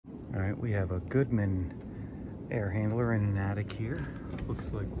right, we have a Goodman air handler in an attic here.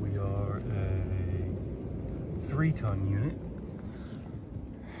 Looks like we are a 3-ton unit.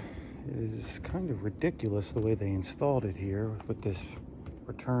 It is kind of ridiculous the way they installed it here with this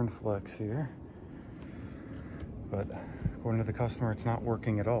return flex here. But according to the customer, it's not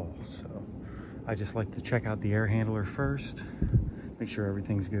working at all. So I just like to check out the air handler first, make sure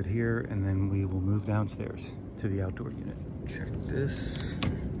everything's good here, and then we will move downstairs to the outdoor unit. Check this.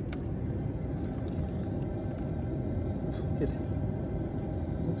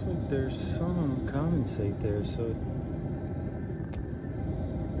 Looks like there's some condensate there, so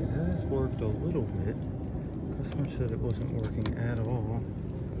it has worked a little bit. Customer said it wasn't working at all.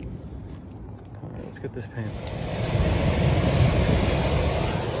 All right, let's get this panel.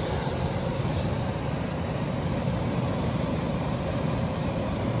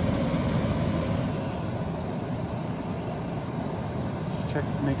 Check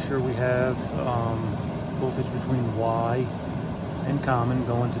to make sure we have voltage between Y and common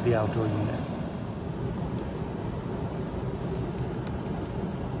going to the outdoor unit.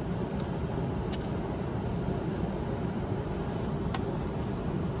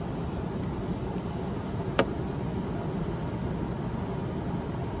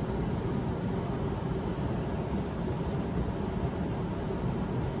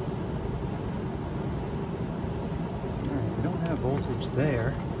 Voltage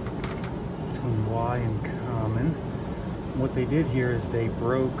there between Y and common. What they did here is they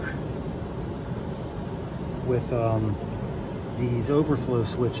broke with these overflow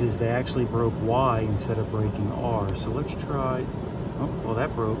switches. They actually broke Y instead of breaking R. So let's try. Oh, well,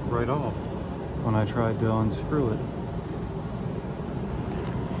 that broke right off when I tried to unscrew it.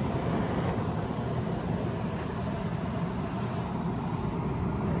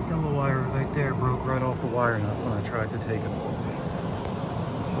 Yellow wire right there broke right off the wire nut when I tried to take it off.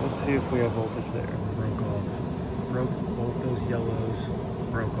 So let's see if we have voltage there. Broke off. Both those yellows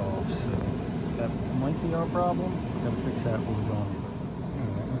broke off. So that might be our problem. We're gonna fix that when we're going.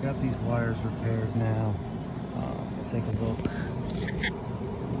 Alright, we got these wires repaired now. We'll take a look.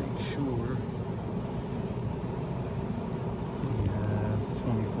 Make sure we have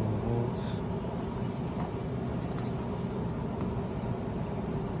 24 volts.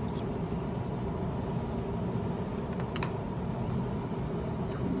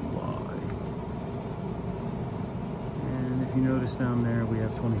 If you notice down there, we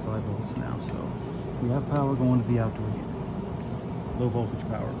have 25 volts now, so we have power going to the outdoor unit. Low voltage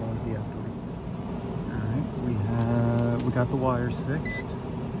power going to the outdoor unit. All right, we got the wires fixed.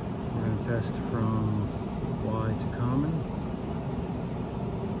 We're going to test from Y to common.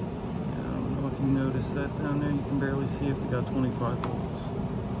 I don't know if you noticed that down there. You can barely see it. We got 25 volts,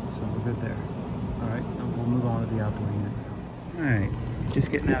 so we're good there. All right, and we'll move on to the outdoor unit. All right, just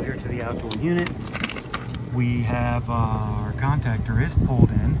getting out here to the outdoor unit. We have our contactor is pulled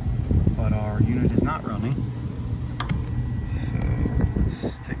in, but our unit is not running. So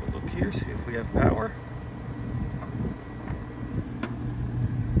let's take a look here, see if we have power.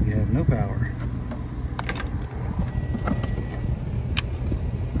 We have no power.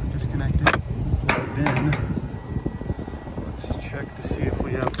 Disconnected, plugged in. Let's check to see if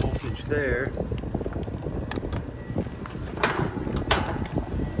we have voltage there.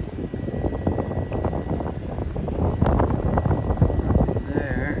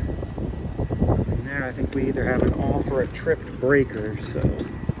 I think we either have an off or a tripped breaker, so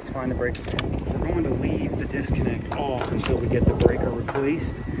let's find the breaker. We're going to leave the disconnect off until we get the breaker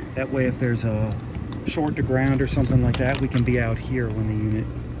replaced. That way, if there's a short to ground or something like that, we can be out here when the unit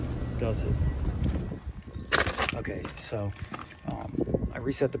does it. Okay, so I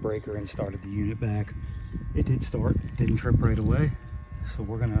reset the breaker and started the unit back. It did start, didn't trip right away. So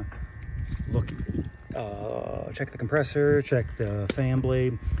we're gonna look, check the compressor, check the fan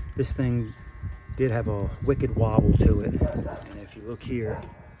blade. This thing did have a wicked wobble to it, and if you look here,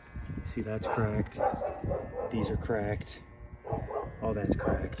 see that's cracked, these are cracked, all that's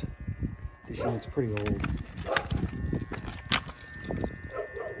cracked. This unit's pretty old.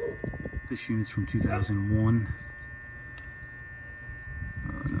 This unit's from 2001.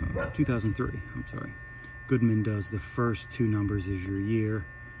 No, 2003, I'm sorry. Goodman does the first two numbers as your year,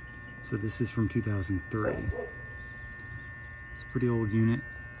 so this is from 2003. It's a pretty old unit.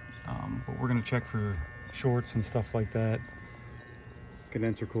 But we're going to check for shorts and stuff like that.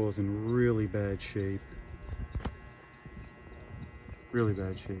 Condenser coil is in really bad shape. Really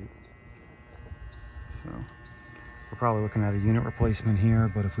bad shape. So we're probably looking at a unit replacement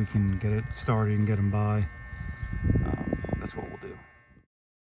here, but if we can get it started and get them by, that's what we'll do.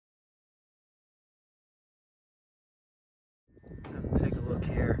 Take a look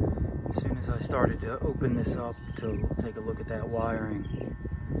here. As soon as I started to open this up to take a look at that wiring,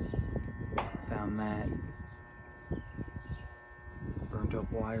 found that burnt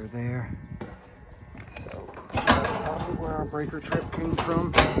up wire there. So that's probably where our breaker trip came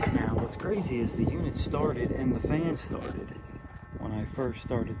from. Now what's crazy is the unit started and the fan started when I first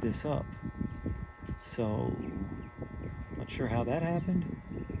started this up. So not sure how that happened.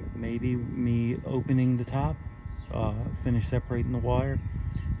 Maybe me opening the top, finish separating the wire.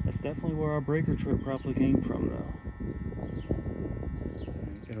 That's definitely where our breaker trip probably came from though.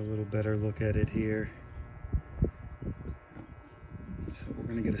 Get a little better look at it here. So we're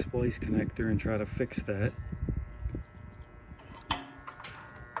going to get a splice connector and try to fix that.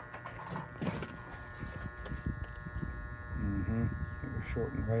 We're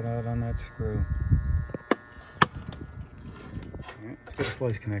shorting right out on that screw. Alright, let's get a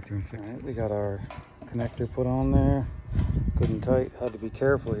splice connector and fix it. We got our connector put on there. Good and tight. Had to be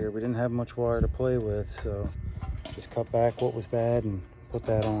careful here. We didn't have much wire to play with, so just cut back what was bad and put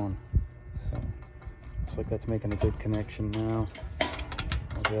that on. So looks like that's making a good connection now.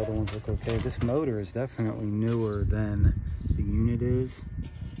 All the other ones look okay. This motor is definitely newer than the unit is.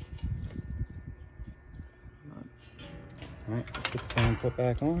 All right, let's get the fan put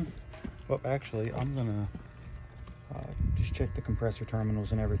back on. Well, actually, I'm gonna just check the compressor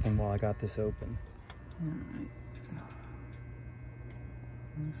terminals and everything while I got this open. All right.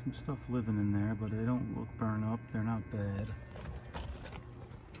 There's some stuff living in there, but they don't look burned up. They're not bad.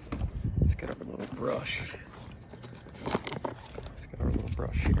 Let's get our little brush. Let's get our little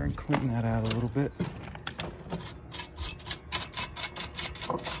brush here and clean that out a little bit. That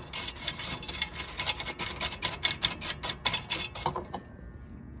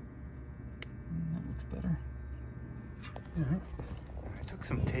looks better. I took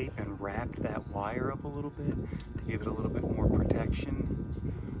some tape and wrapped that wire up a little bit to give it a little bit more protection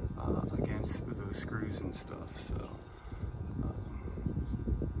against those screws and stuff. So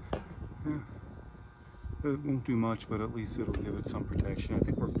it won't do much, but at least it'll give it some protection. I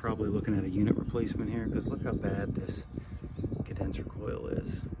think we're probably looking at a unit replacement here, because look how bad this condenser coil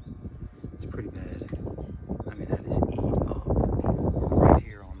is. It's pretty bad. I mean, that is eat up right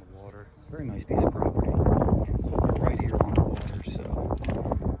here on the water. Very nice piece of property, but right here on the water, so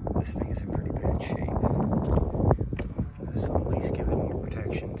this thing is in pretty bad shape. This will at least give it more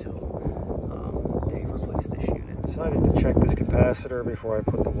protection till they replace this unit. Decided to check this capacitor before I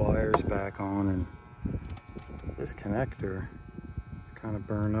put the wires back on, and this connector is kind of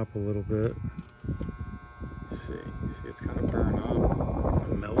burned up a little bit. See it's kind of burned up,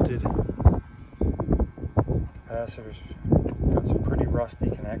 melted. Capacitor's got some pretty rusty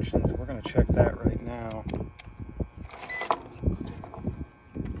connections. We're going to check that right now.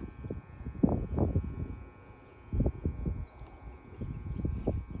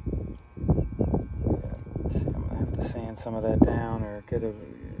 Some of that down, or get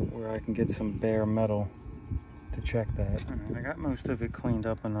where I can get some bare metal to check that. All right, I got most of it cleaned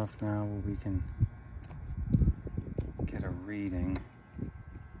up enough now where we can get a reading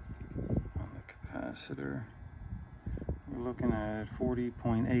on the capacitor. We're looking at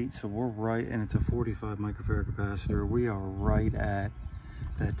 40.8, so we're right, and it's a 45 microfarad capacitor. We are right at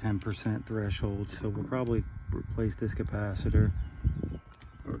that 10% threshold, so we'll probably replace this capacitor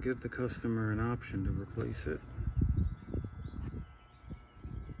or give the customer an option to replace it.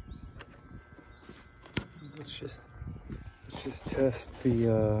 Let's just test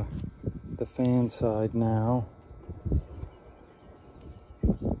the fan side now.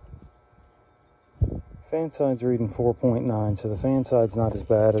 Fan side's reading 4.9, so the fan side's not as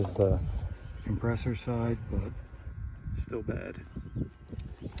bad as the compressor side, but still bad.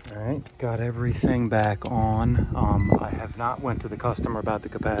 All right, got everything back on. I have not went to the customer about the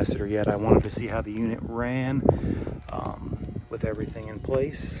capacitor yet. I wanted to see how the unit ran with everything in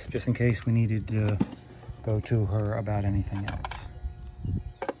place, just in case we needed to go to her about anything else.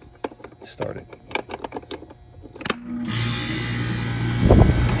 Start it.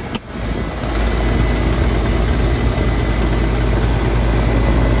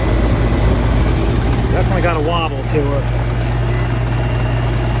 Definitely got a wobble to her.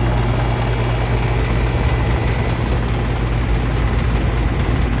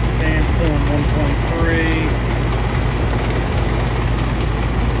 Fan's pulling 1.3.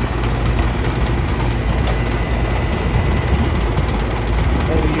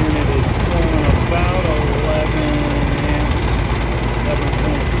 Whole unit is pulling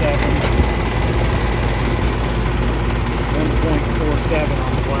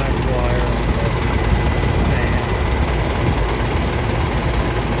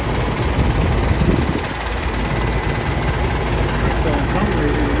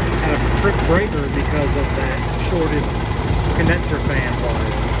trip breaker because of that shorted condenser fan wire.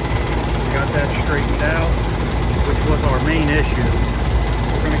 We got that straightened out, which was our main issue.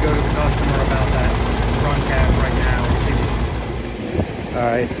 We're going to go to the customer about that run cap right now and see what. All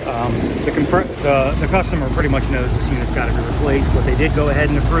right, the customer pretty much knows this unit's got to be replaced, but they did go ahead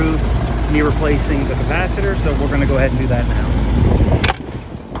and approve me replacing the capacitor, so we're going to go ahead and do that now.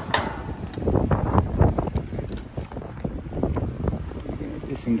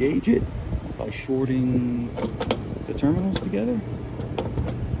 Disengage it by shorting the terminals together.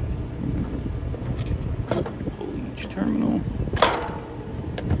 Pull each terminal.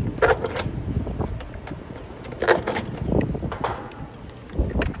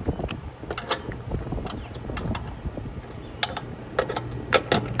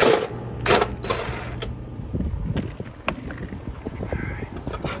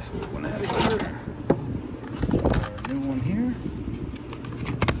 Let's get this little one out of here. Our new one here.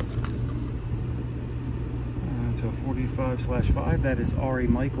 So 45/5, that is R.A.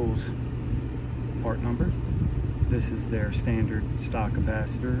 Michaels part number. This is their standard stock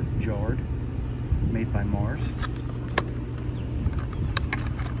capacitor, jarred, made by Mars.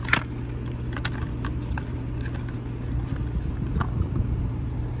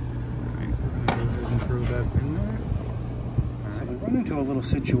 Alright, we're going to go ahead and throw that in there. Alright, so we run into a little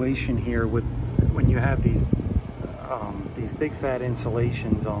situation here with when you have these big fat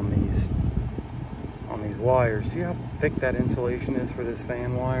insulations on these wires. See how thick that insulation is for this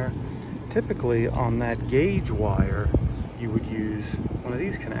fan wire? Typically on that gauge wire you would use one of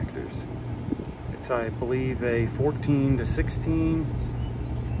these connectors. It's, I believe, a 14 to 16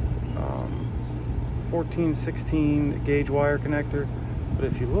 gauge wire connector, but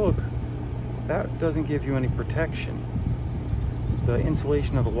if you look, that doesn't give you any protection. The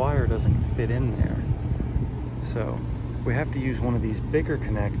insulation of the wire doesn't fit in there, so we have to use one of these bigger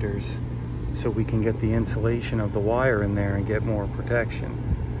connectors so we can get the insulation of the wire in there and get more protection.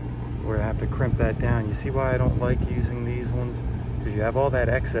 We're gonna have to crimp that down. You see why I don't like using these ones? Because you have all that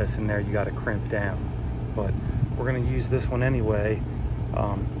excess in there, you got to crimp down. But we're gonna use this one anyway,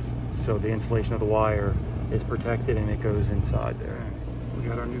 so the insulation of the wire is protected and it goes inside there. We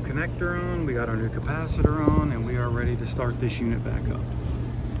got our new connector on, we got our new capacitor on, and we are ready to start this unit back up.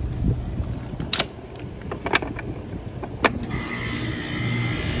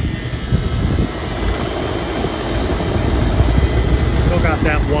 Got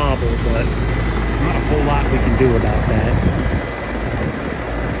that wobble, but not a whole lot we can do about that.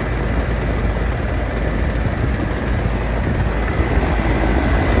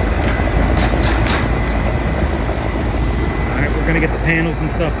 Alright, we're going to get the panels and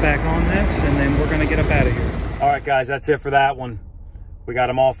stuff back on this, and then we're going to get up out of here. Alright guys, that's it for that one. We got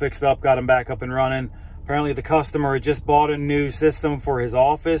them all fixed up, got them back up and running. Apparently the customer had just bought a new system for his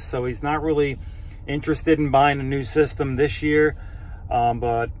office, so he's not really interested in buying a new system this year.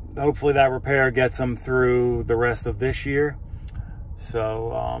 But hopefully that repair gets them through the rest of this year.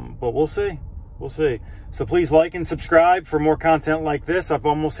 So, but we'll see. We'll see. So please like and subscribe for more content like this. I've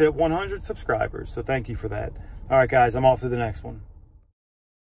almost hit 100 subscribers, so thank you for that. All right, guys, I'm off to the next one.